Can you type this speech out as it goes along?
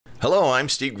Hello, I'm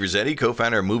Steve Grizzetti,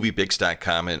 co-founder of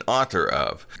MoviePix.com and author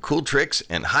of Cool Tricks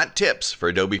and Hot Tips for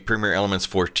Adobe Premiere Elements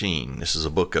 14. This is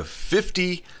a book of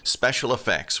 50 special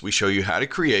effects we show you how to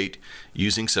create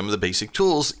using some of the basic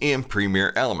tools in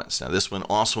Premiere Elements. Now, this one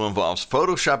also involves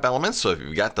Photoshop elements, so if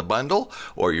you've got the bundle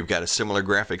or you've got a similar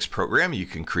graphics program, you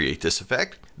can create this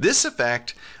effect. This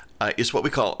effect is what we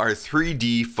call our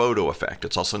 3D photo effect.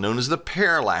 It's also known as the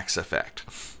parallax effect.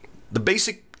 The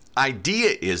basic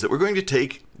idea is that we're going to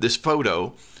take this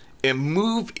photo and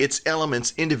move its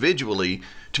elements individually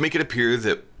to make it appear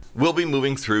that we'll be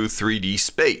moving through 3D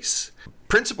space.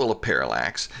 Principle of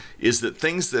parallax is that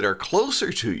things that are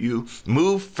closer to you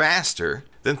move faster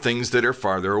than things that are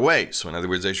farther away. So in other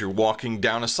words, as you're walking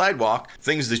down a sidewalk,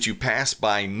 things that you pass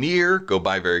by near go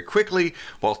by very quickly,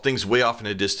 while things way off in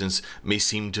a distance may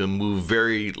seem to move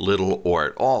very little or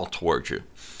at all towards you.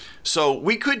 So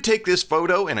we could take this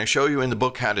photo, and I show you in the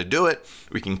book how to do it.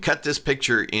 We can cut this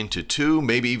picture into 2,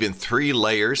 maybe even 3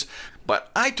 layers.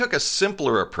 But I took a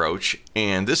simpler approach,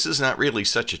 and this is not really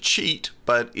such a cheat,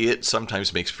 but it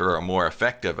sometimes makes for a more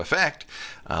effective effect.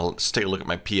 Let's take a look at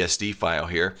my PSD file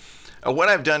here. What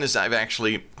I've done is I've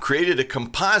actually created a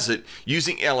composite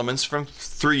using elements from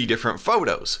 3 different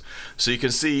photos. So you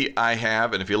can see I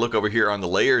have, and if you look over here on the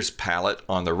layers palette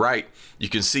on the right, you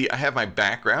can see I have my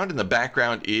background, and the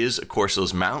background is, of course,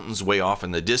 those mountains way off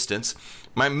in the distance.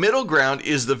 My middle ground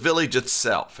is the village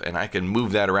itself, and I can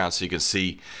move that around so you can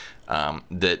see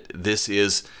that this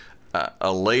is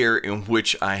a layer in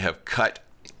which I have cut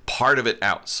part of it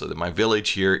out so that my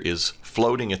village here is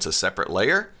floating. It's a separate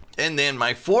layer. And then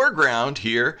my foreground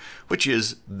here, which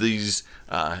is these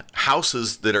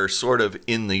houses that are sort of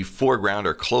in the foreground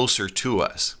or closer to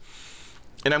us.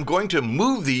 And I'm going to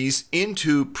move these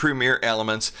into Premiere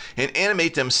Elements and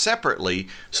animate them separately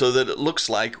so that it looks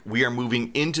like we are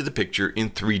moving into the picture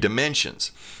in 3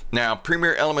 dimensions. Now,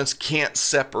 Premiere Elements can't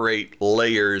separate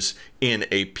layers in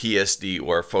a PSD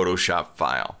or a Photoshop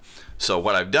file. So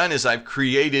what I've done is I've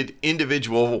created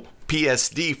individual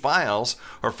PSD files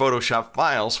or Photoshop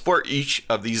files for each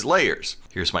of these layers.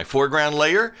 Here's my foreground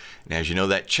layer, and as you know,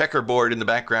 that checkerboard in the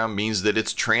background means that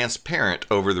it's transparent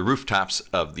over the rooftops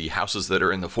of the houses that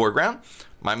are in the foreground.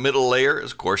 My middle layer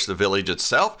is, of course, the village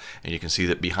itself, and you can see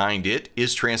that behind it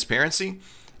is transparency.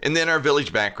 And then our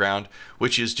village background,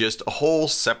 which is just a whole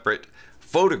separate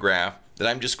photograph that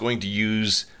I'm just going to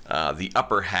use the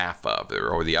upper half of,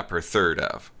 or the upper third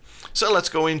of. So let's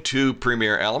go into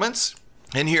Premiere Elements.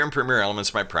 And here in Premiere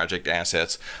Elements, my project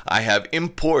assets, I have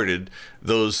imported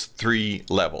those 3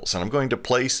 levels. And I'm going to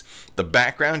place the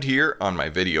background here on my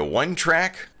video 1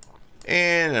 track.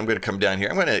 And I'm going to come down here.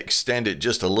 I'm going to extend it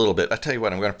just a little bit. I'll tell you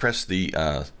what, I'm going to press the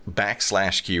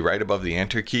backslash key right above the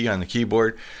enter key on the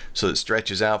keyboard so it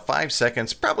stretches out 5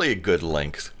 seconds, probably a good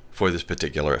length for this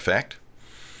particular effect.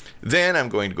 Then I'm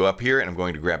going to go up here and I'm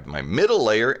going to grab my middle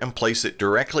layer and place it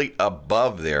directly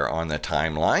above there on the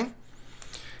timeline.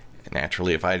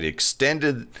 Naturally, if I had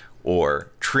extended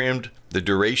or trimmed the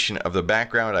duration of the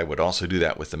background, I would also do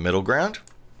that with the middle ground.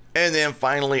 And then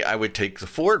finally, I would take the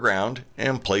foreground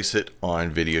and place it on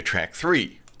video track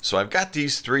 3. So I've got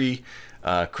these 3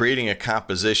 creating a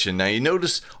composition. Now you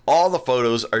notice all the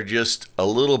photos are just a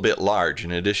little bit large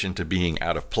in addition to being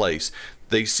out of place.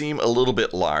 They seem a little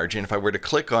bit large, and if I were to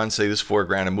click on, say, this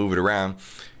foreground and move it around,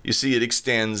 you see it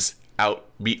extends out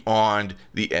beyond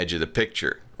the edge of the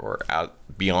picture, or out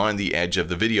beyond the edge of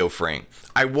the video frame.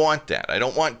 I want that. I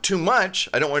don't want too much.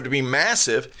 I don't want it to be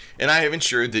massive. And I have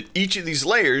ensured that each of these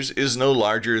layers is no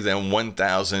larger than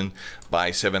 1000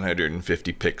 by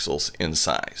 750 pixels in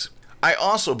size. I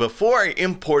also, before I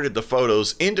imported the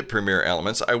photos into Premiere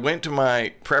Elements, I went to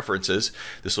my preferences.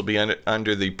 This will be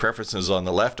under the preferences on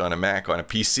the left on a Mac. On a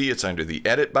PC, it's under the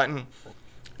edit button.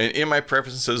 And in my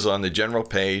preferences on the general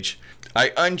page,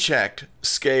 I unchecked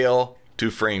scale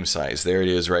to frame size. There it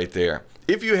is right there.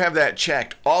 If you have that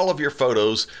checked, all of your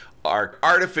photos are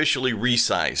artificially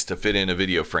resized to fit in a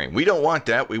video frame. We don't want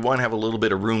that. We want to have a little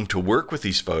bit of room to work with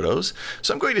these photos.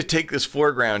 So I'm going to take this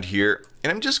foreground here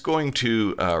and I'm just going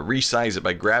to resize it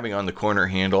by grabbing on the corner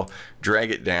handle,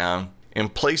 drag it down,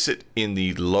 and place it in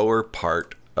the lower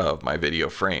part of my video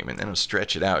frame. And then I'll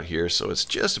stretch it out here so it's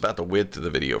just about the width of the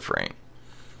video frame.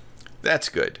 That's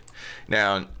good.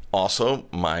 Now, also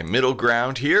my middle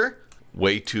ground here,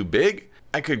 way too big.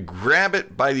 I could grab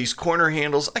it by these corner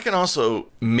handles. I can also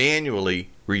manually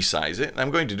resize it. And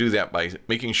I'm going to do that by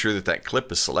making sure that that clip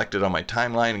is selected on my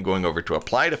timeline and going over to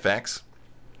Applied Effects,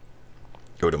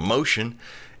 go to Motion,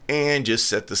 and just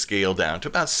set the scale down to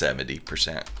about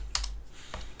 70%.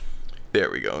 There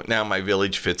we go. Now my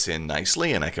village fits in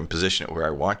nicely and I can position it where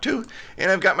I want to. And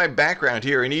I've got my background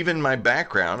here, and even my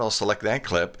background, I'll select that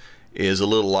clip, is a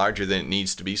little larger than it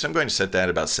needs to be. So I'm going to set that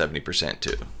about 70%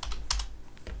 too.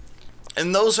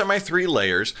 And those are my 3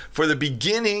 layers for the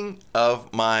beginning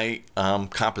of my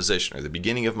composition, or the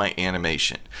beginning of my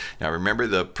animation. Now remember,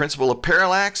 the principle of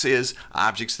parallax is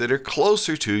objects that are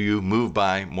closer to you move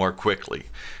by more quickly.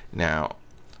 Now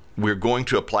we're going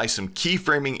to apply some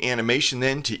keyframing animation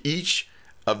then to each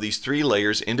of these 3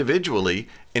 layers individually,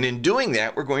 and in doing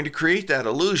that we're going to create that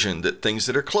illusion that things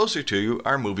that are closer to you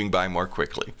are moving by more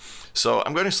quickly. So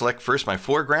I'm going to select first my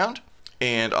foreground,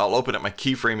 and I'll open up my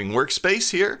keyframing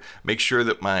workspace here, make sure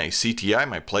that my CTI,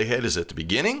 my playhead, is at the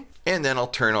beginning, and then I'll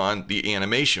turn on the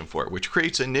animation for it, which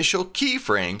creates initial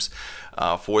keyframes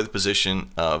for the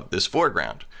position of this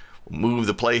foreground. Move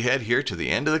the playhead here to the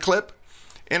end of the clip,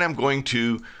 and I'm going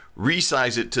to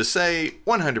resize it to, say,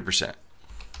 100%.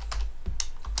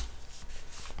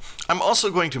 I'm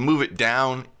also going to move it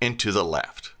down and to the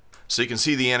left. So you can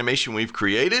see the animation we've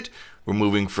created. We're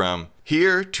moving from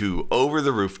here to over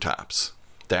the rooftops.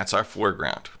 That's our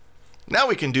foreground. Now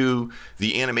we can do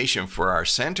the animation for our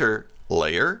center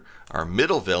layer, our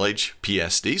middle village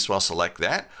PSD. So I'll select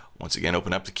that. Once again,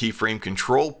 open up the keyframe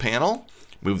control panel,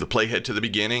 move the playhead to the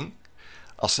beginning.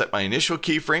 I'll set my initial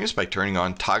keyframes by turning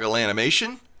on toggle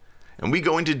animation. And we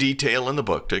go into detail in the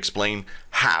book to explain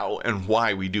how and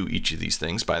why we do each of these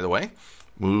things, by the way.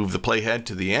 Move the playhead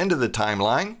to the end of the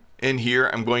timeline. And here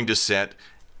I'm going to set,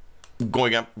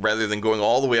 going up, rather than going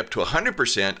all the way up to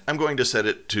 100%, I'm going to set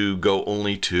it to go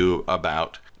only to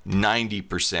about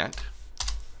 90%.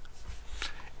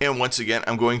 And once again,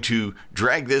 I'm going to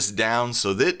drag this down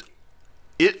so that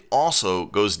it also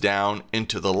goes down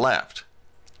into the left.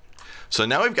 So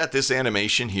now we've got this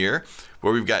animation here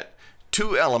where we've got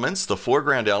 2 elements, the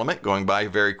foreground element going by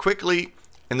very quickly,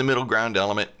 and the middle ground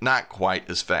element not quite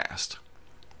as fast.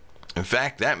 In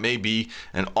fact, that may be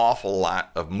an awful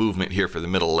lot of movement here for the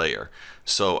middle layer.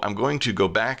 So I'm going to go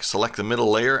back, select the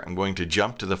middle layer. I'm going to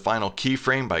jump to the final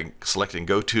keyframe by selecting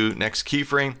Go to Next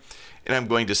Keyframe, and I'm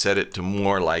going to set it to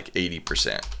more like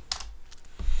 80%.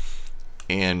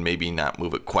 And maybe not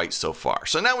move it quite so far.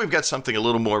 So now we've got something a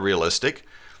little more realistic.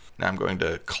 Now I'm going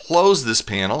to close this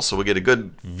panel so we get a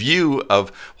good view of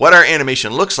what our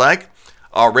animation looks like.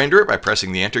 I'll render it by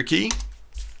pressing the Enter key.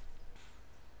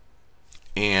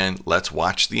 And let's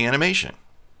watch the animation.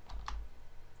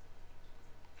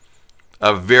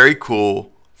 A very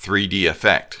cool 3D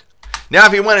effect. Now,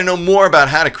 if you want to know more about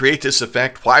how to create this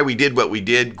effect, why we did what we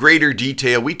did, greater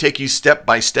detail, we take you step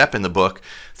by step in the book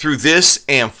through this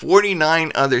and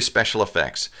 49 other special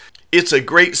effects. It's a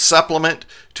great supplement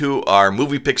to our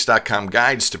MoviePix.com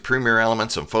guides to Premiere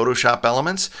Elements and Photoshop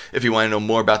Elements. If you want to know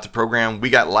more about the program, we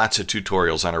got lots of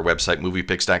tutorials on our website,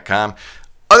 MoviePix.com.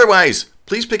 Otherwise,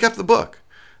 please pick up the book,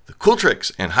 The Cool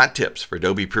Tricks and Hot Tips for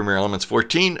Adobe Premiere Elements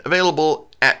 14, available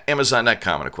at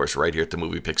Amazon.com and, of course, right here at the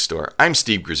MoviePix store. I'm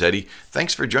Steve Grizzetti.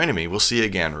 Thanks for joining me. We'll see you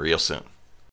again real soon.